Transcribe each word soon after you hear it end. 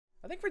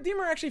I think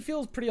Redeemer actually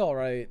feels pretty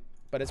alright,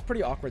 but it's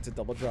pretty awkward to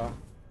double draw.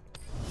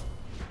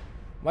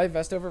 Why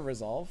Vest over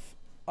Resolve?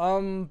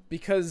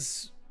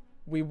 Because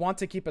we want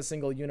to keep a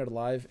single unit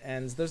alive,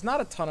 and there's not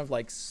a ton of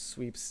like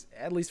sweeps,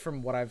 at least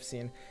from what I've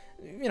seen.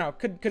 You know,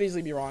 could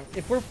easily be wrong.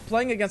 If we're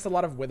playing against a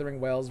lot of Withering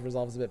Whales,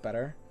 Resolve's a bit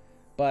better.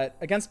 But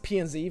against P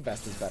and Z,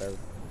 Vest is better.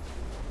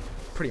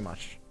 Pretty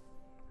much.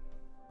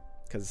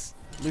 Because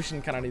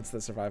Lucian kind of needs to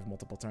survive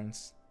multiple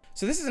turns.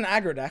 So this is an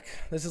aggro deck.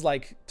 This is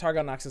like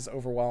Targon Noxus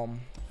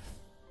Overwhelm.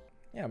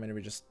 Yeah, I mean,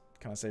 we just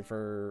kind of save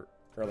for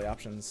early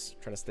options.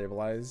 Try to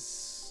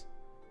stabilize.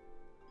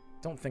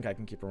 Don't think I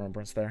can keep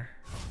Remembrance there.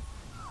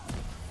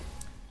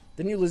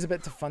 Didn't you lose a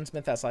bit to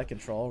Funsmith SI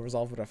control?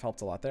 Resolve would have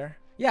helped a lot there.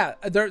 Yeah,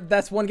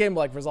 that's one game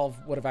like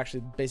Resolve would have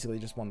actually basically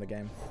just won the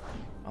game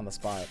on the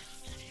spot.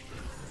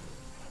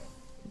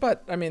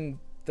 But, I mean,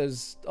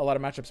 there's a lot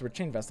of matchups where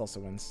Chain Vest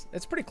also wins.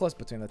 It's pretty close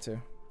between the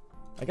two.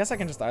 I guess I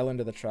can just island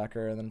to the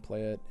tracker and then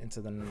play it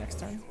into the next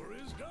turn.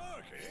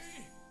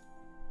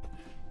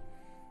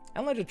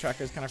 Island to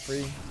tracker is kind of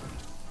free.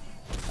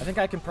 I think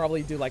I can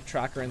probably do like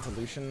tracker into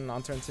Lucian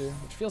on turn 2,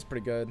 which feels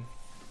pretty good.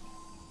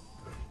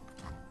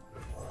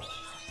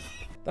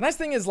 The nice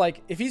thing is,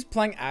 like, if he's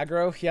playing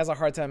aggro, he has a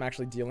hard time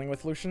actually dealing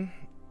with Lucian.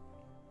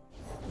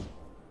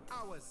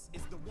 Ours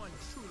is the one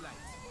true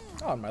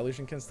light. Oh, and my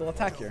Lucian can still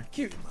attack here.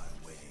 Cute.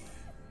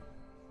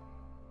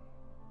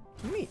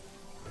 Neat.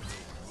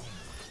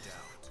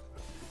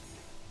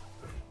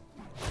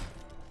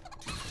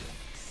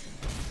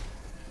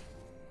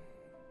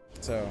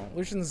 So,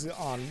 Lucian's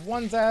on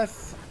 1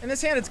 death. In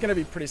this hand, it's going to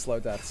be pretty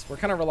slow deaths. We're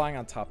kind of relying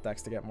on top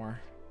decks to get more.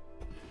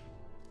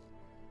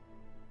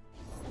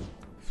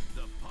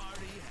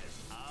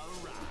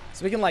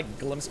 So we can like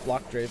glimpse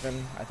block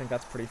Draven. I think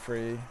that's pretty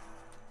free.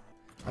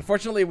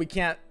 Unfortunately, we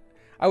can't.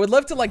 I would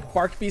love to like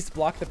Bark Beast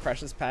block the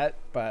Precious Pet,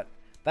 but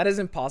that is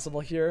impossible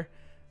here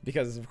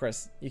because of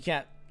course you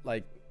can't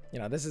like, you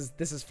know, this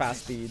is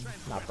fast speed,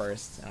 not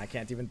burst, and I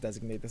can't even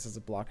designate this as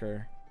a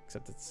blocker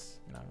except it's,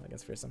 you know,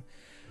 against Fearsome.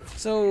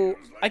 So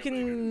I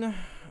can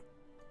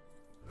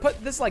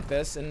put this like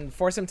this and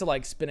force him to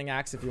like Spinning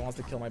Axe if he wants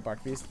to kill my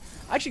Bark Beast.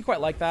 I actually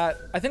quite like that.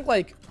 I think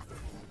like,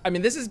 I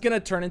mean, this is gonna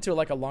turn into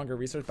like a longer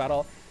research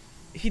battle.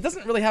 He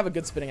doesn't really have a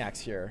good Spinning Axe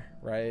here,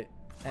 right?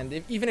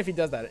 And even if he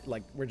does that,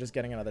 like, we're just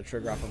getting another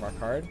trigger off of our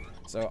card.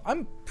 So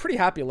I'm pretty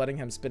happy letting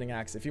him Spinning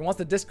Axe. If he wants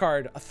to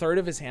discard a third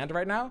of his hand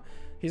right now,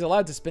 he's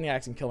allowed to Spinning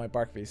Axe and kill my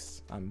Bark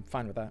Beast. I'm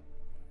fine with that.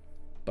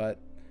 But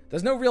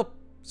there's no real,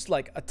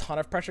 like, a ton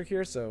of pressure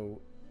here, so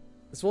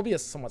this will be a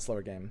somewhat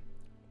slower game.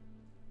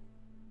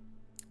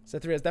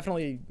 Cytherea is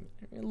definitely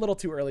a little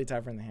too early to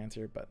have her in the hand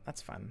here, but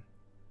that's fine.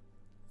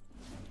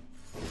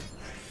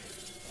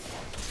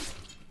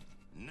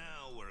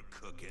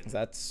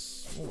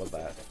 That's, what was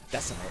that?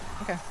 Decimate.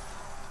 Okay.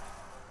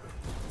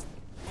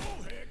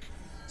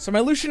 So my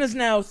Lucian is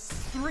now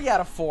 3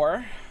 out of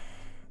 4.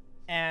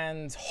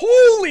 And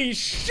holy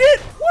shit!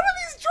 What are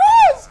these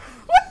draws?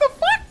 What the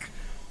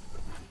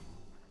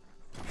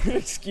fuck?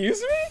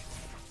 Excuse me?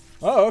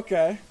 Oh,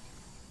 okay.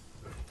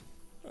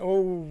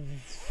 Oh.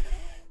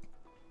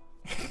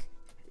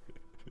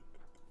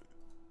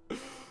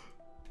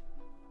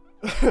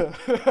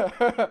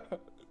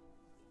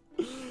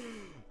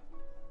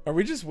 Are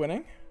we just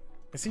winning?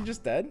 Is he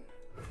just dead?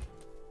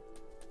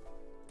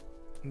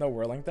 No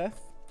Whirling Death?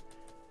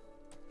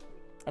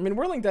 I mean,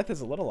 Whirling Death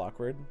is a little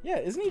awkward. Yeah,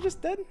 isn't he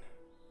just dead?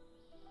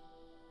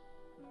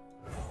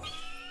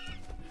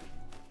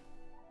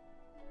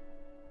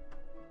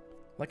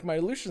 Like, my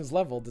Lucian's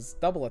leveled, it's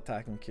double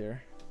attacking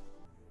here.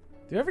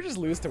 Do you ever just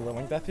lose to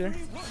Whirling Death here?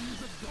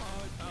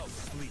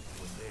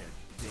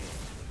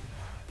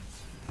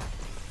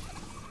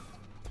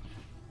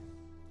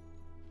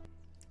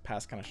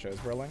 Pass kind of shows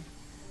Whirling.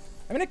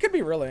 I mean, it could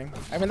be Whirling.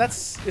 I mean,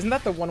 isn't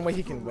that the one way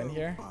he can win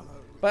here?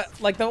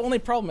 But, like, the only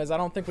problem is I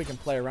don't think we can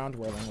play around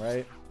Whirling,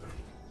 right?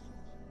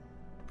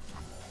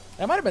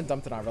 I might have been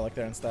dumped on Relic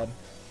there instead.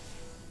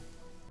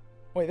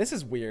 Wait, this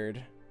is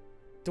weird.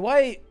 Do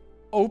I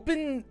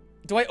open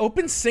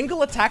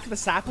single attack the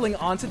Sapling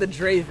onto the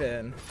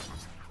Draven?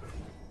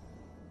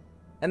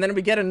 And then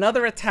we get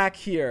another attack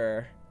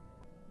here.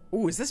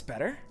 Ooh, is this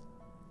better?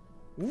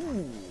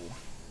 Ooh.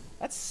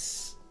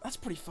 That's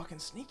pretty fucking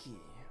sneaky.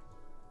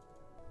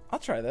 I'll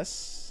try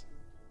this.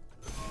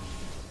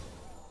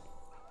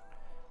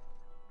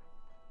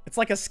 It's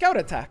like a scout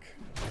attack.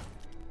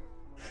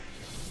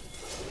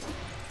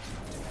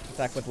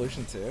 Attack with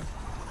Lucian too.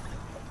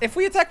 If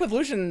we attack with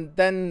Lucian,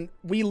 then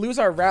we lose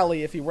our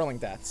rally if he Whirling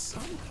Deaths.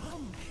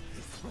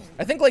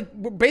 I think like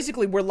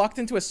basically we're locked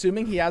into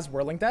assuming he has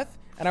Whirling Death,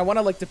 and I want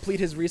to like deplete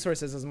his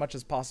resources as much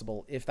as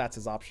possible if that's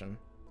his option.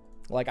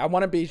 Like I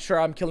want to be sure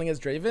I'm killing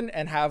his Draven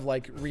and have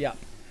like re-up.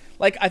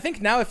 Like, I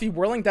think now if he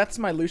Whirling Deaths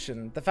my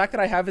Lucian, the fact that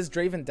I have his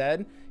Draven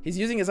dead, he's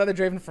using his other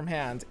Draven from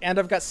hand, and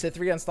I've got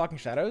Cytherea and Stalking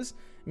Shadows,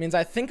 means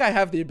I think I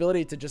have the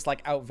ability to just,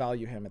 like,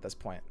 outvalue him at this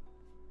point.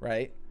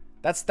 Right?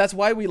 That's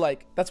why we,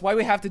 like, that's why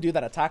we have to do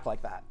that attack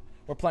like that.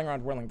 We're playing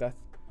around Whirling Death.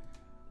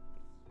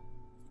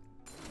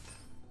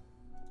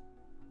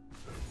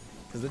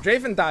 Because the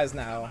Draven dies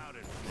now,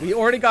 We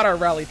already got our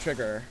rally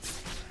trigger.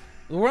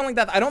 The Whirling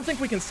Death, I don't think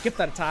we can skip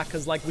that attack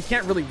because, like, we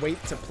can't really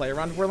wait to play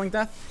around Whirling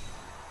Death.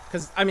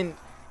 Because, I mean,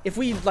 if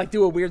we, like,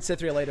 do a weird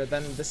Cythria later,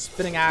 then the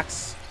Spinning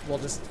Axe will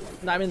just...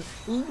 I mean,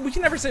 we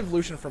can never save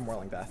Lucian from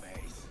Whirling Death.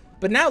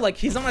 But now, like,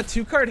 he's on a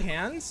 2-card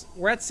hand.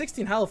 We're at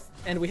 16 health,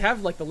 and we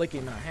have, like, the late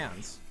game in our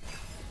hands.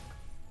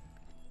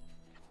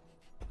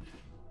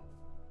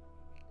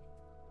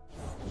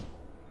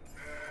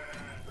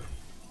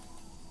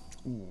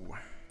 Ooh.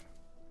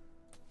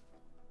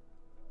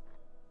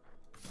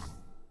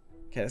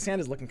 Okay, this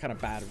hand is looking kind of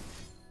bad.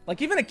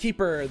 Like, even a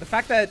keeper, the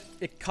fact that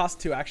it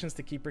costs 2 actions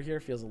to keeper here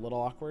feels a little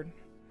awkward.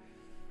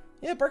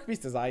 Yeah, Bark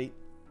Beast is aight.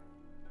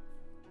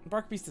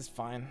 Bark Beast is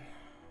fine.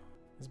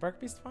 Is Bark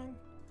Beast fine?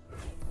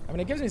 I mean,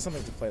 it gives me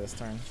something to play this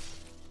turn.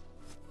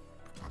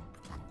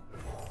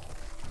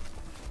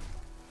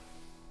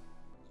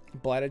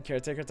 Blighted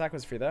Caretaker attack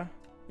was free, though.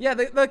 Yeah,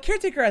 the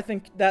Caretaker, I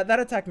think, that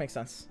attack makes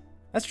sense.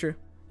 That's true.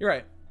 You're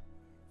right.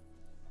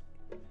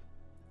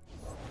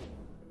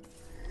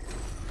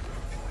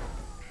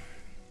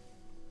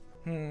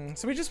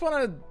 So we just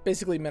want to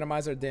basically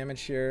minimize our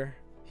damage here.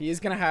 He is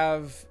going to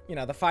have, you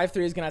know, the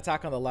 5-3 is going to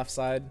attack on the left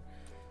side.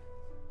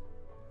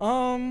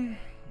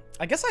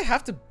 I guess I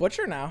have to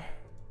Butcher now.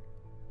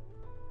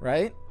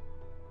 Right?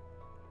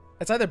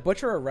 It's either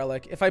Butcher or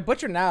Relic. If I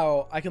Butcher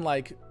now, I can,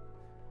 like,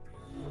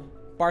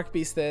 Bark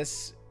Beast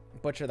this,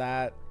 Butcher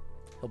that.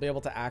 He'll be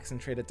able to Axe and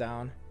trade it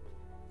down.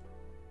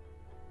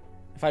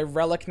 If I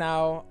Relic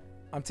now,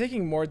 I'm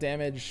taking more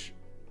damage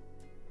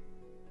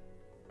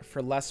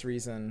for less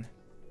reason.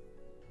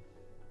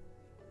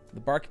 The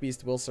Bark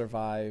Beast will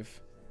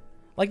survive.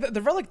 Like,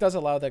 the Relic does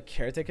allow the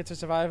Caretaker to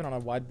survive, and on a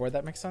wide board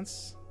that makes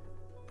sense.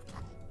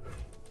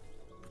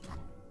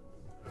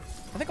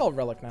 I think I'll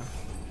Relic now.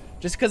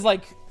 Just because,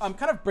 like, I'm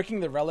kind of bricking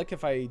the Relic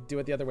if I do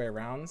it the other way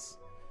around.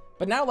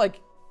 But now,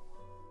 like,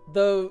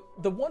 the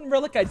one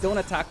Relic I don't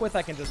attack with,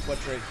 I can just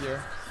Butcher it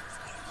here.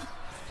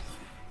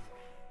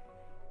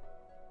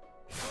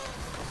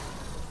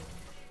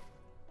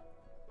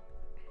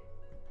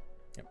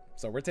 Yep,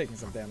 so we're taking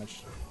some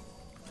damage.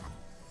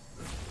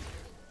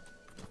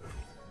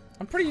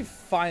 I'm pretty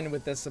fine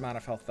with this amount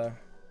of health, though.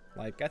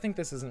 Like, I think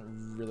this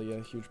isn't really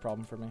a huge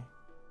problem for me.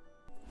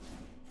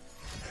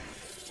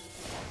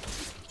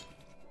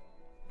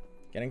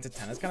 Getting to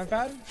 10 is kind of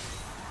bad.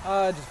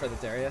 Just for the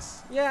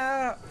Darius.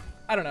 Yeah,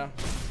 I don't know.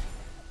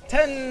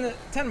 10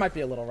 might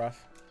be a little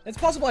rough. It's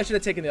possible I should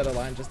have taken the other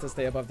line just to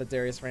stay above the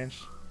Darius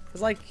range.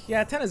 Because, like,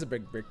 yeah, 10 is a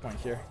big point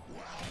here.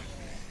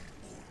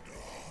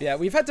 Yeah,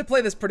 we've had to play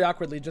this pretty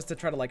awkwardly just to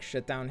try to, like,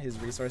 shit down his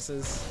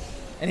resources.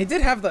 And he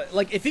did have the,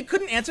 like, if he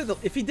couldn't answer the,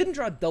 if he didn't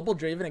draw double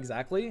Draven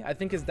exactly, I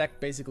think his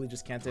deck basically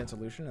just can't answer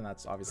Lucian, and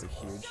that's obviously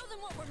huge.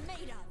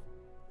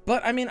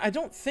 But, I mean, I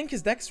don't think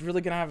his deck's really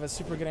going to have a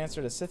super good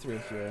answer to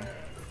Cythria here.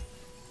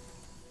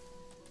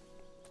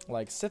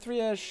 Like,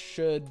 Cythria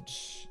should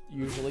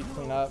usually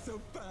clean up.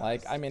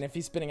 Like, I mean, if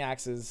he's spinning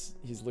axes,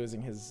 he's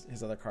losing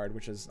his other card,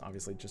 which is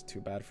obviously just too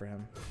bad for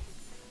him.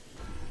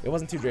 It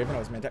wasn't too Draven, it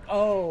was main deck.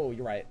 Oh,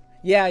 you're right.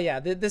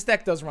 Yeah, this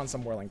deck does run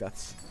some Whirling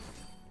Deaths.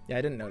 Yeah,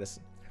 I didn't notice.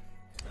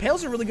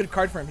 Pale's a really good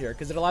card for him here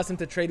because it allows him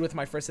to trade with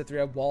my first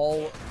Cythria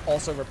while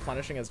also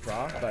replenishing his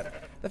draw. But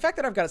the fact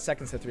that I've got a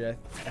second Cythria,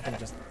 I think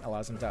just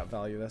allows him to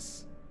outvalue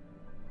this.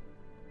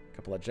 A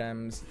couple of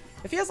gems.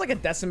 If he has like a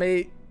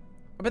Decimate,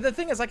 but the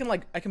thing is, I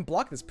can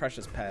block this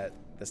Precious Pet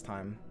this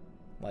time.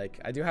 Like,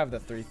 I do have the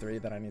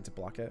 3/3 that I need to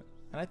block it,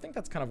 and I think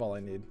that's kind of all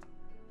I need.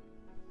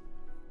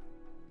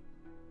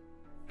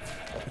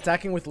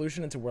 Attacking with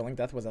Lucian into Whirling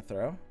Death was a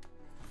throw.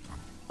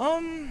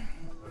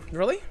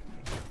 Really?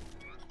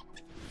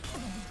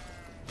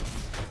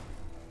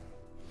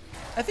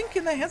 I think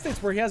in the hand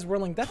states where he has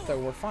Whirling Death, though,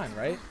 we're fine,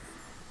 right?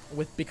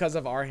 Because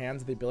of our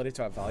hands, the ability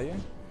to outvalue.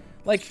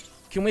 Like,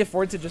 can we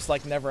afford to just,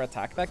 like, never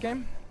attack that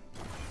game?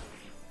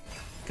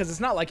 Because it's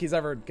not like he's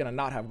ever gonna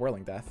not have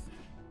Whirling Death.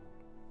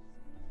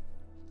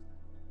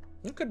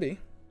 It could be.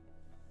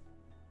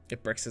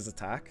 It bricks his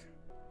attack.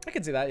 I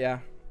could see that, yeah.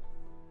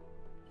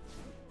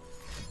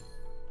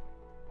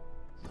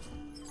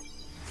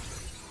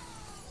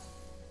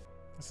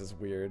 This is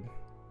weird.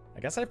 I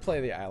guess I play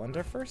the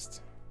Islander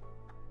first.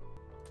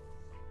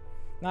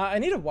 Nah, I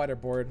need a wider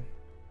board.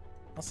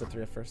 I'll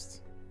Cythria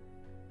first.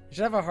 You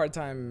should have a hard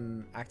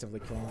time actively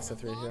killing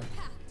Cythria here.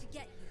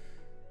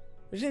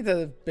 We just need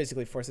to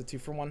basically force a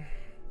 2-for-1.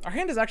 Our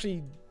hand is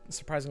actually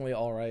surprisingly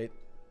alright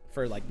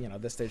for, like, you know,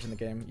 this stage in the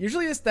game.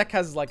 Usually this deck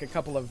has, like, a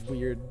couple of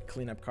weird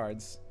cleanup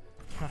cards.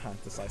 Haha,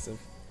 decisive.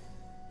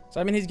 So,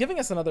 I mean, he's giving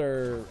us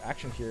another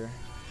action here.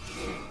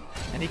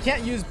 And he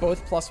can't use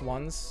both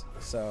 +1s.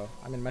 So,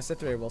 I mean, my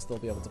Cythria will still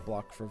be able to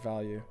block for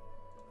value.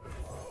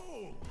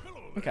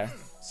 Okay,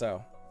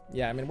 so...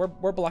 yeah, I mean,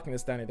 we're blocking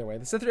this down either way.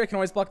 The Cythria can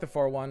always block the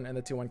 4-1, and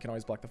the 2-1 can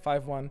always block the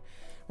 5-1.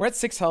 We're at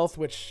 6 health,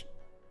 which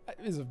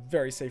is a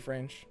very safe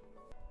range.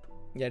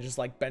 Yeah, just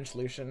like bench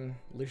Lucian.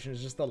 Lucian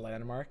is just the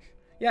landmark.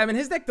 Yeah, I mean,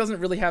 his deck doesn't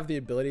really have the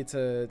ability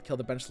to kill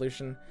the bench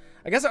Lucian.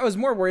 I guess I was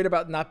more worried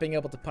about not being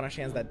able to punish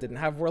hands that didn't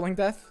have Whirling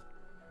Death.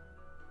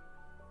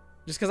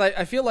 Just because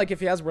I feel like if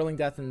he has Whirling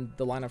Death and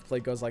the line of play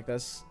goes like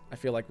this, I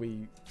feel like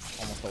we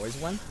almost always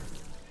win.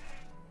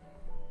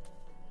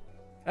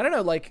 I don't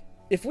know, like,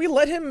 if we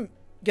let him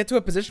get to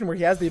a position where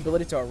he has the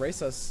ability to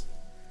erase us,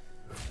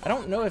 I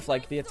don't know if,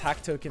 like, the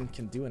attack token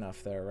can do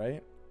enough there,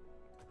 right?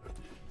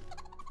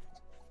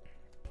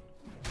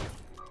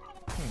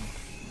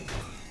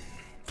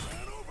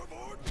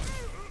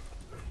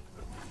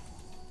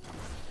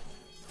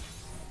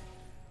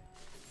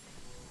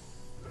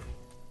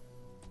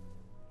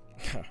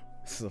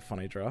 This is a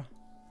funny draw.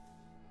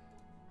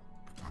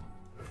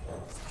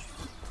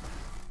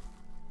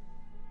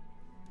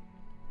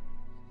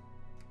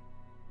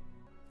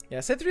 Yeah,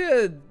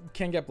 Cytheria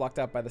can get blocked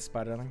out by the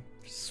Spiderling.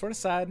 Sort of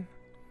sad.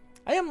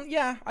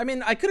 Yeah, I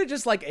mean, I could have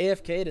just, like,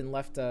 AFK'd and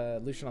left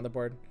Lucian on the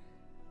board.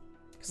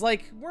 Because,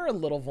 like, we're a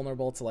little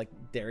vulnerable to, like,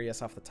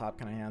 Darius off the top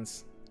kind of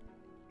hands.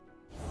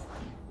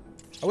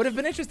 I would have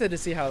been interested to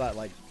see how that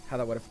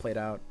would have played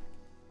out.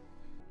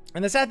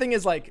 And the sad thing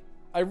is, like,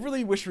 I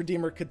really wish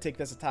Redeemer could take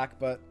this attack,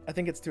 but I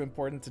think it's too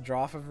important to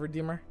draw off of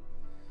Redeemer.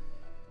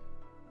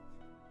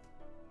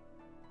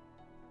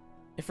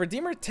 If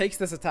Redeemer takes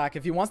this attack,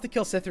 if he wants to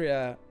kill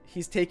Cytheria,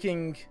 he's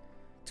taking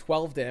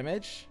 12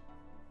 damage.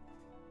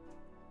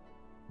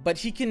 But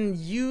he can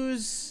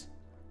use...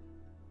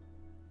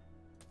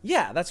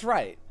 Yeah, that's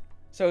right.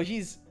 So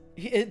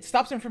it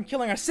stops him from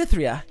killing our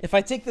Cytheria if I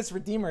take this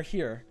Redeemer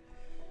here.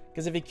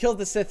 Because if he killed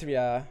the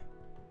Cytheria,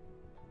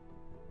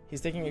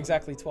 he's taking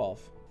exactly 12.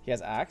 He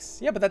has Axe.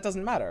 Yeah, but that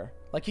doesn't matter.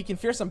 Like, he can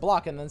Fearsome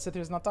block and then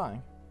Cytheria's not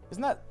dying.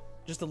 Isn't that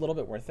just a little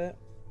bit worth it?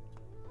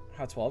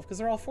 How 12? Because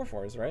they're all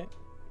 4/4s, right?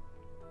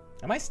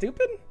 Am I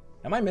stupid?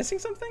 Am I missing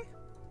something?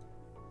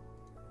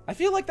 I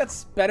feel like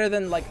that's better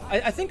than, like...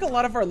 I think a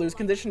lot of our lose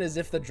condition is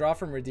if the draw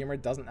from Redeemer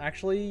doesn't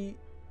actually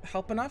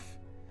help enough.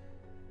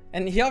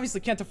 And he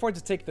obviously can't afford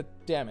to take the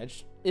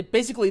damage. It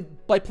basically,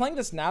 by playing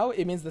this now,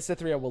 it means the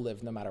Cytheria will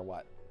live no matter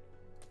what.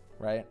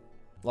 Right?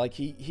 Like,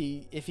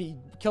 if he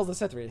kills the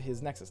Cytheria,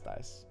 his Nexus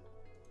dies.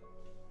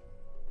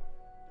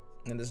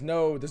 And there's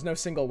no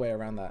single way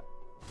around that.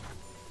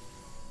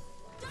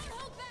 Don't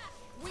hold back.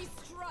 We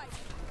strike.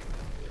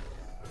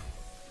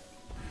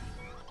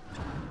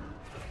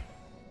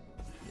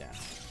 Yeah.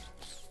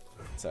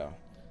 So,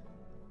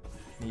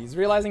 he's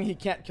realizing he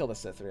can't kill the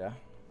Cytheria.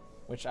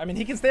 Which, I mean,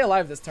 he can stay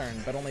alive this turn,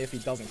 but only if he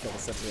doesn't kill the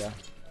Cytheria.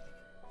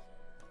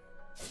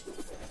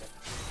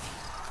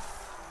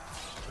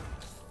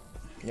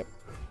 Yep,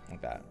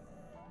 like that.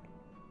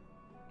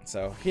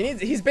 So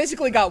he's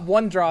basically got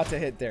one draw to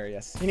hit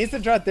Darius. He needs to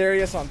draw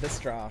Darius on this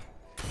draw.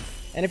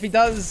 And if he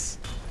does,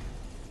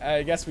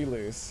 I guess we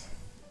lose.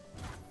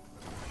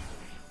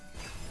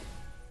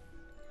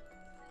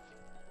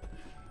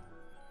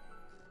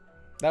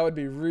 That would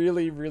be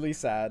really, really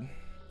sad.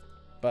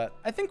 But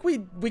I think we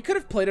could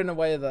have played in a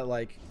way that,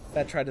 like,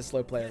 that tried to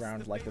slow play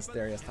around, like, this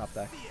Darius top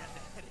deck.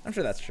 I'm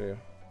sure that's true.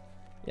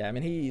 Yeah, I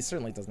mean, he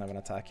certainly doesn't have an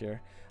attack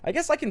here. I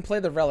guess I can play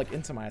the Relic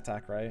into my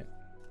attack, right?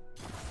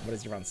 What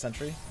is he run?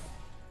 Sentry?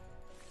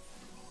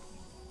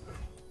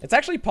 It's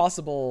actually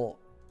possible.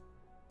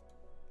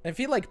 If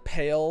he, like,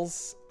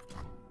 pales,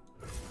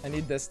 I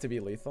need this to be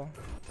lethal.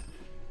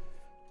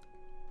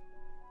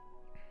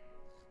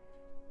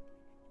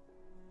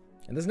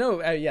 And there's no,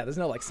 there's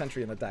no, like,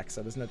 Sentry in the deck,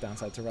 so there's no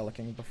downside to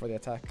Relicking before the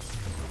attack.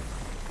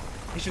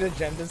 He should have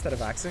gemmed instead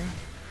of axing.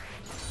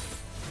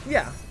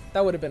 Yeah,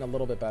 that would have been a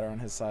little bit better on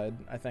his side,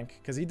 I think.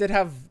 Because he did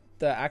have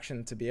the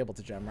action to be able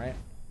to gem, right?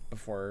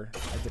 Before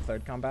I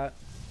declared combat.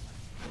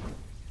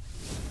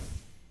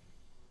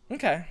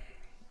 Okay.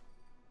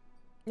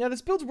 Yeah,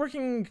 this build's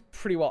working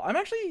pretty well. I'm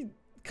actually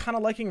kind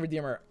of liking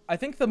Redeemer. I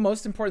think the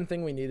most important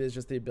thing we need is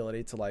just the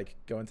ability to, like,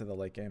 go into the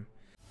late game.